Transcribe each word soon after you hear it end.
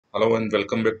Hello and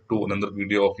welcome back to another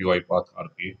video of UiPath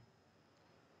RP.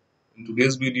 In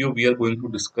today's video, we are going to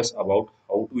discuss about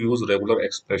how to use regular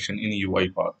expression in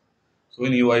UiPath. So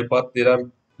in UiPath, there are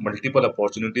multiple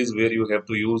opportunities where you have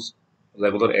to use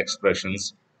regular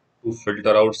expressions to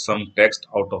filter out some text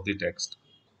out of the text.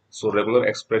 So regular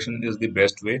expression is the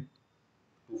best way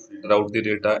to filter out the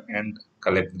data and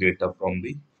collect the data from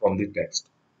the text.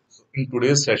 So in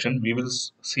today's session, we will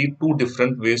see two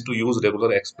different ways to use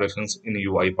regular expressions in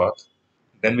UiPath.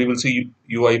 Then we will see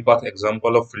UiPath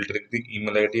example of filtering the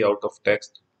email ID out of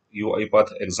text,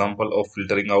 UiPath example of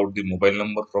filtering out the mobile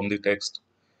number from the text,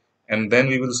 and then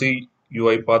we will see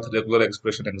UiPath regular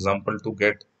expression example to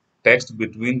get text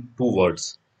between two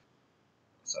words.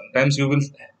 Sometimes you will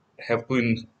have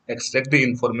to extract the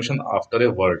information after a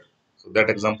word. So that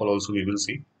example also we will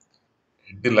see.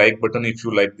 Hit the like button if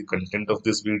you like the content of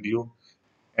this video,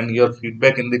 and your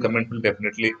feedback in the comment will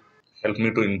definitely help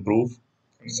me to improve.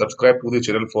 Subscribe to the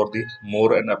channel for the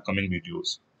more and upcoming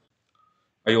videos.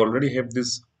 I already have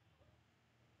this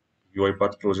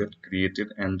UiPath project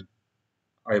created and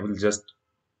I will just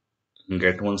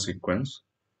get one sequence.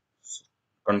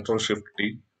 Control Shift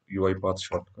T, UiPath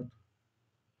shortcut,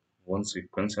 one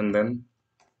sequence and then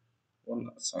one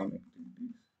assign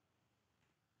activity.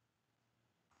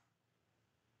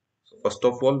 So first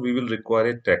of all, we will require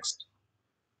a text.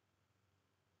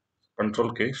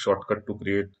 Control K shortcut to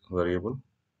create variable,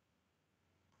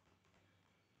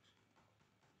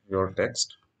 your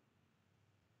text,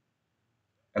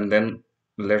 and then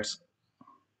let's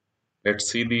let's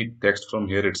see the text from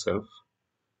here itself.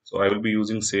 So I will be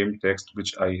using same text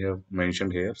which I have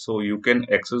mentioned here. So you can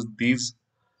access these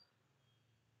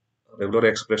regular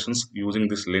expressions using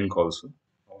this link also.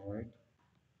 All right,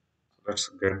 let's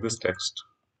get this text.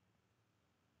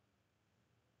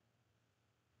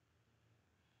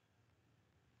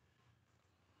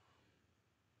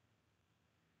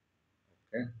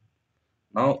 Okay.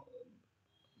 Now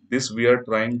this we are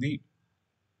trying the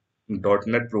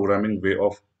 .NET programming way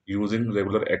of using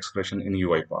regular expression in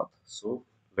UiPath. So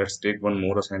let's take one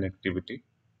more assign activity,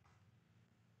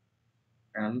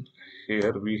 and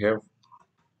here we have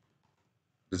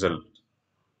result.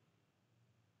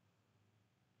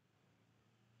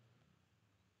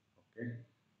 Okay,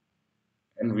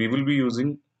 and we will be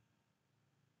using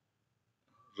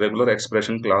regular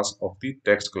expression class of the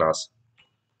text class.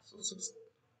 So this is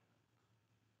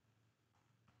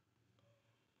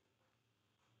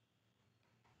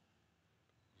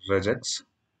regex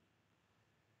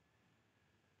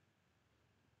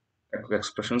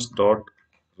expressions dot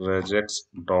regex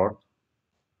dot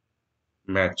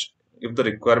match. If the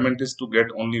requirement is to get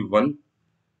only one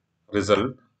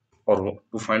result or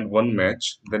to find one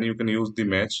match, then you can use the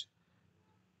match.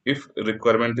 If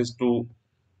requirement is to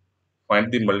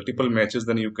find the multiple matches,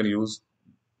 then you can use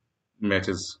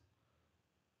matches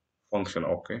function.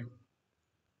 Okay,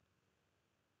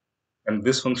 and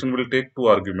this function will take two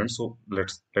arguments. So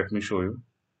let me show you.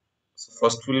 So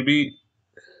first will be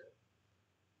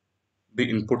the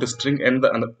input string and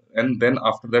and then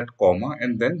after that comma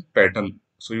and then pattern.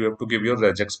 So you have to give your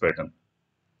regex pattern.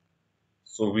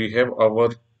 So we have our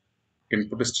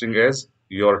input string as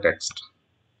your text,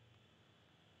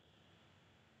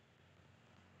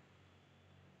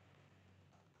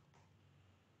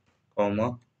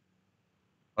 comma.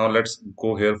 Now let's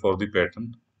go here for the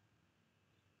pattern,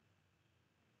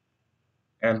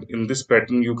 and in this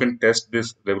pattern you can test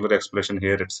this regular expression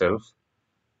here itself.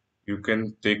 You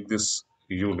can take this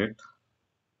unit.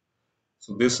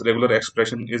 So this regular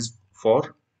expression is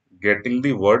for getting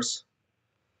the words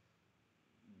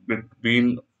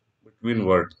between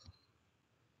words.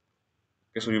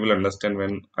 Okay, so you will understand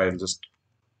when I'll just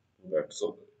do that.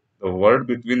 So the word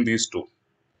between these two.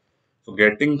 So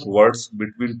getting words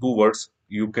between two words,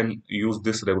 you can use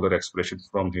this regular expression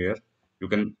from here. You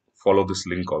can follow this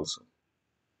link also.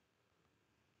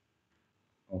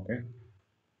 Okay.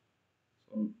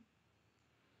 So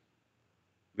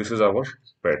this is our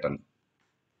pattern.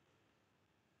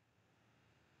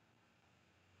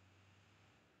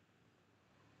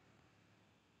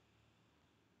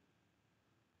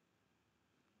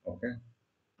 Okay.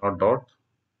 Now dot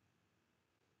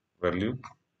value.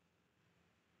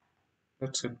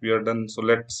 That's it. We are done. So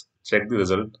let's check the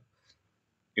result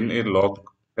in a log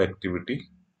activity.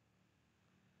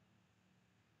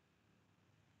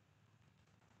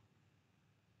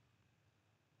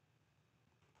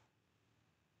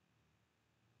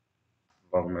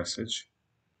 Log message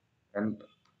and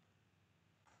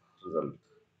result.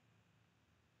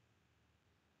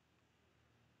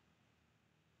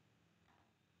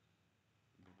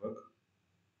 Debug.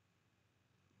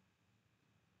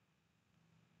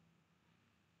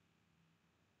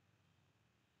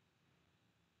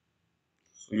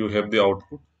 So you have the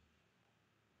output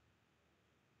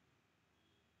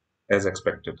as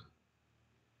expected.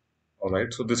 All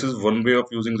right, so this is one way of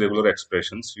using regular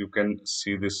expressions. You can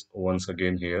see this once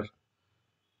again here.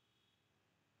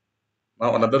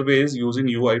 Now another way is using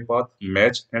UiPath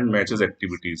match and matches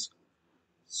activities.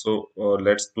 So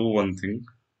let's do one thing.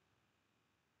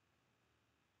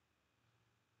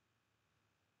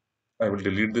 I will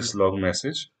delete this log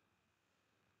message,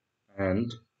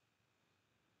 and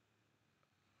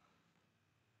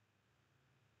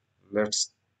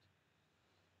let's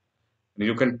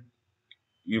you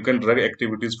can drag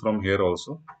activities from here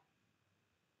also.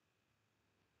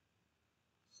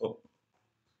 So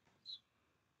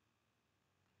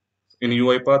in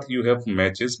UiPath you have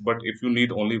matches, but if you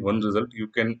need only one result, you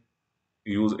can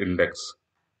use index.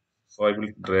 So I will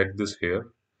drag this here,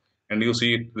 and you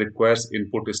see it requires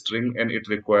input string and it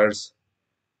requires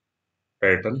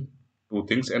pattern, two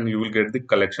things, and you will get the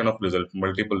collection of result,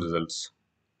 multiple results.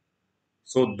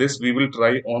 So this we will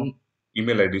try on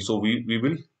email ID. So we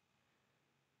will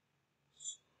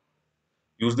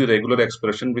use the regular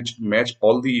expression which match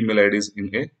all the email IDs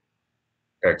in a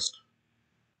text.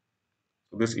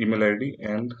 So this email ID,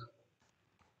 and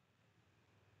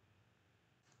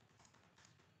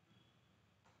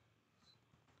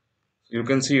you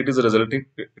can see it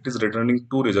is returning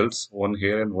two results, one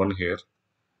here and one here.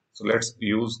 So let's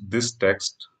use this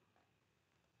text.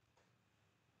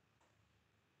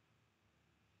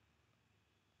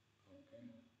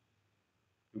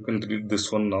 You can delete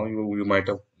this one now. You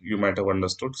might have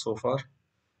understood so far.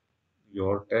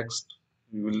 Your text.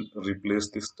 You will replace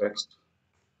this text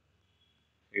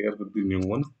here with the new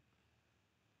one.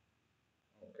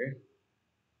 Okay.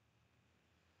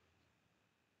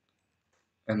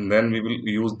 And then we will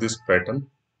use this pattern.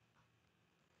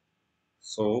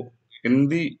 So in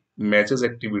the matches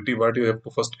activity, what you have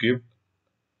to first give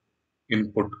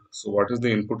input. So what is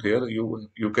the input here?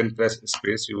 You can press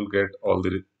space. You will get all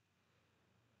the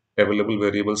available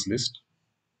variables list.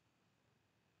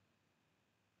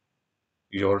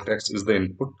 Your text is the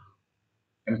input,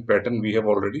 and pattern we have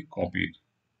already copied.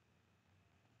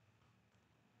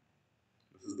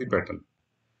 This is the pattern.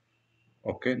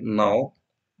 Okay, now,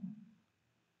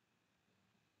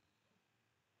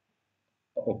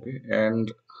 okay,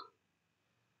 and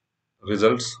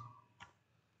results,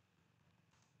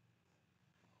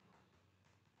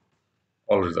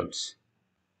 all results.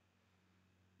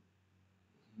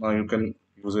 Now you can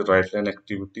use a right line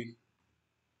activity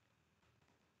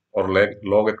or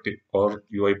log active or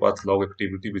UiPath log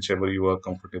activity, whichever you are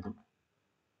comfortable.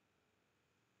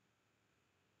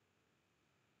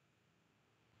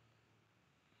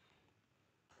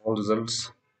 All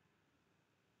results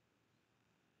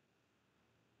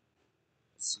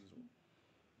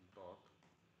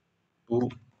 0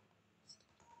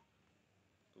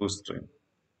 to string.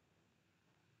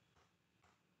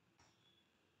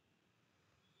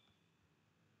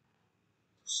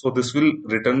 So this will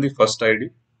return the first ID,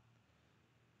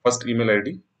 first email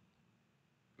ID.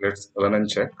 Let's run and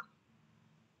check.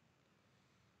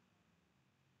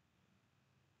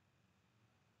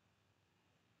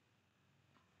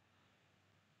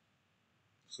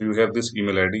 So you have this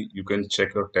email ID. You can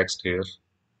check your text here.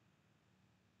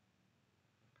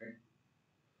 Okay.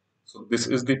 So this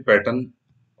is the pattern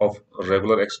of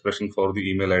regular expression for the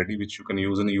email ID, which you can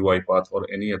use in UiPath or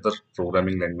any other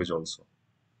programming language also.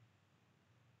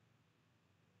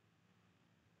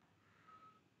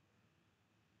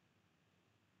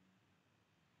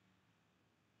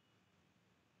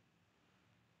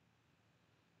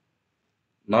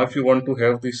 Now, if you want to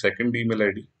have the second email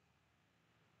ID,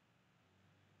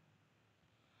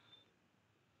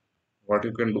 what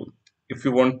you can do? If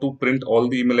you want to print all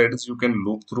the email IDs, you can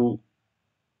loop through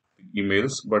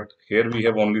emails, but here we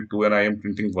have only two and I am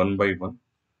printing one by one.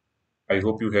 I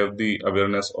hope you have the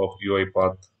awareness of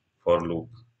UiPath for loop.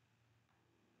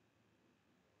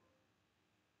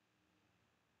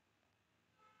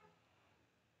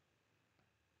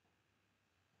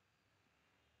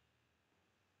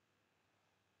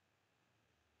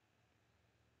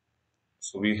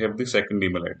 So we have the second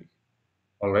email ID.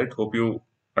 All right, hope you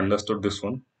understood this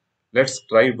one. Let's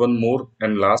try one more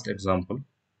and last example.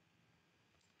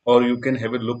 Or you can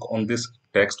have a look on this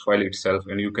text file itself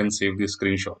and you can save the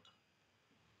screenshot.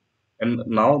 And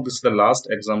now this is the last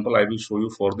example I will show you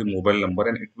for the mobile number,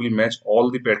 and it will match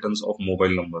all the patterns of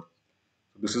mobile number.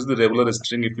 This is the regular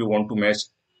string if you want to match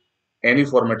any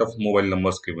format of mobile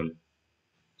numbers given.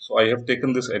 So I have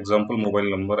taken this example mobile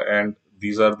number and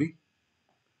these are the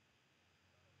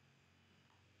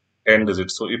 10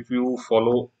 digits. So if you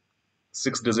follow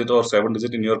 6 digit or 7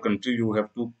 digit in your country, you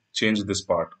have to change this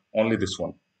part, only this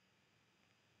one.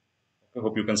 I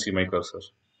hope you can see my cursor.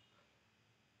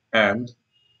 And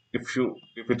if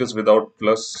it is without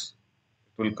plus,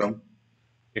 it will come.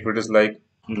 If it is like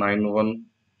 9 1,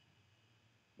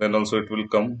 then also it will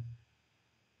come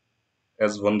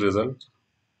as one result.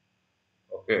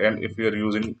 Okay, and if we are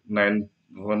using 9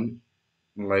 1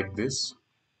 like this,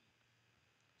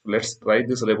 let's try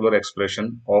this regular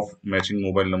expression of matching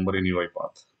mobile number in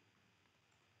UiPath.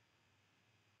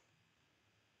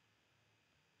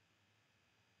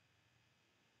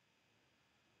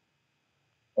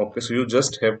 Okay, so you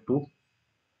just have to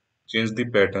change the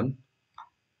pattern.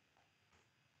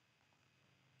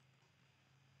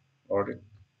 Alright.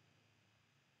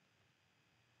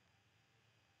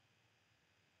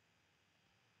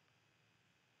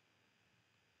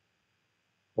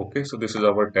 Okay, so this is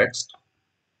our text.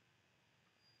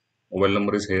 Mobile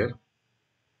number is here.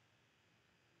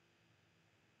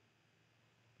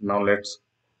 Now let's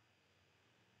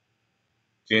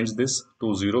change this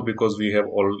to 0 because we have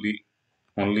only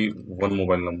one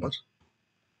mobile number.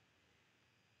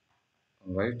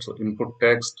 Right, so input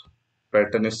text,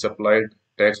 pattern is supplied,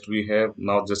 text we have.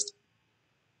 Now just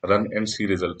run and see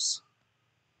results.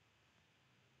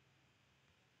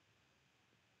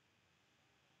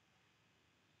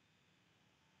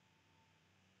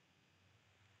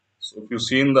 So if you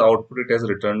see in the output, it has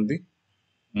returned the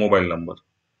mobile number.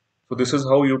 So this is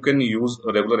how you can use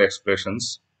regular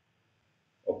expressions.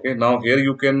 Okay, now here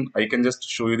I can just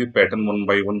show you the pattern one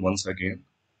by one once again.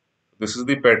 This is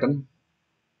the pattern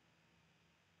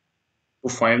to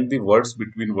find the words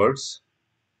between words,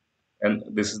 and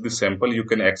this is the sample. You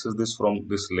can access this from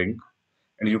this link,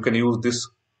 and you can use this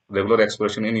regular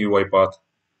expression in UiPath.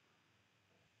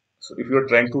 So if you are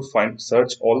trying to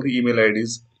search all the email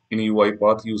IDs in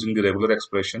UiPath using the regular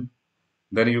expression,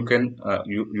 then you can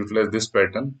utilize this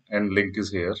pattern, and link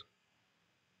is here.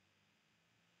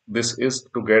 This is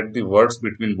to get the words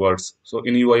between words. So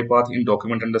in UiPath, in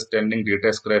document understanding,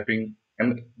 data scraping,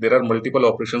 and there are multiple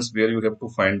operations where you have to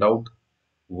find out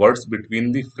words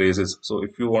between the phrases. So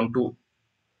if you want to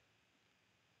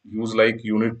use like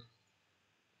unit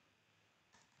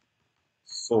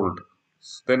sold,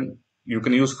 then you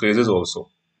can use phrases also.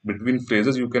 Between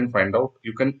phrases, you can find out,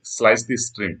 you can slice the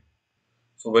string.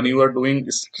 So when you are doing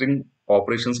string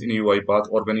operations in UiPath,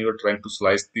 or when you are trying to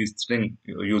slice the string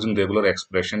using regular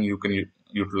expression, you can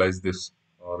utilize this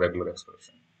regular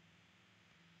expression.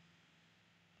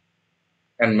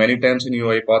 And many times in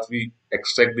UiPath, we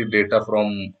extract the data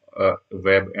from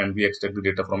web, and we extract the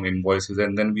data from invoices,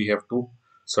 and then we have to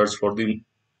search for the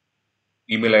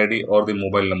email ID or the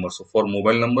mobile number. So for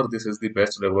mobile number, this is the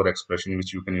best regular expression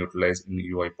which you can utilize in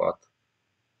UiPath.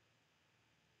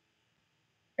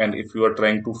 And if you are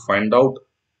trying to find out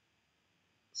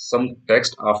some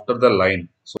text after the line,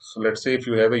 so let's say if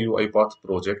you have a UiPath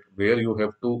project where you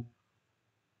have to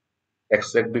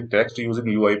extract the text using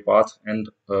UiPath, and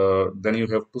then you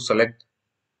have to select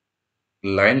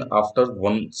line after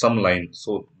some line.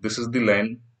 So this is the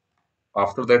line.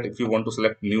 After that, if you want to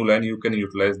select new line, you can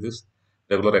utilize this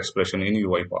regular expression in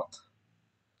UiPath.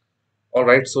 All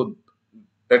right, so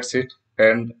that's it.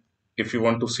 And if you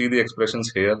want to see the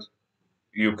expressions here,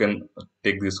 you can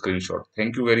take this screenshot.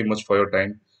 Thank you very much for your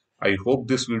time. I hope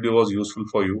this video was useful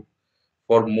for you.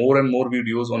 For more and more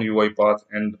videos on UiPath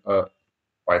and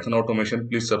Python automation,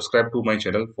 please subscribe to my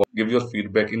channel. Give your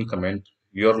feedback in comment.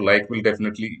 Your like will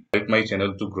definitely help my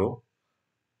channel to grow.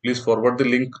 Please forward the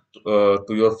link to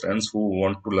your friends who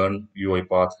want to learn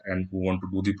UiPath and who want to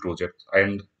do the project.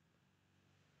 And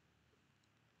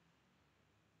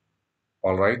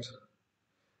all right,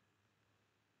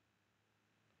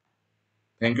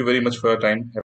 thank you very much for your time.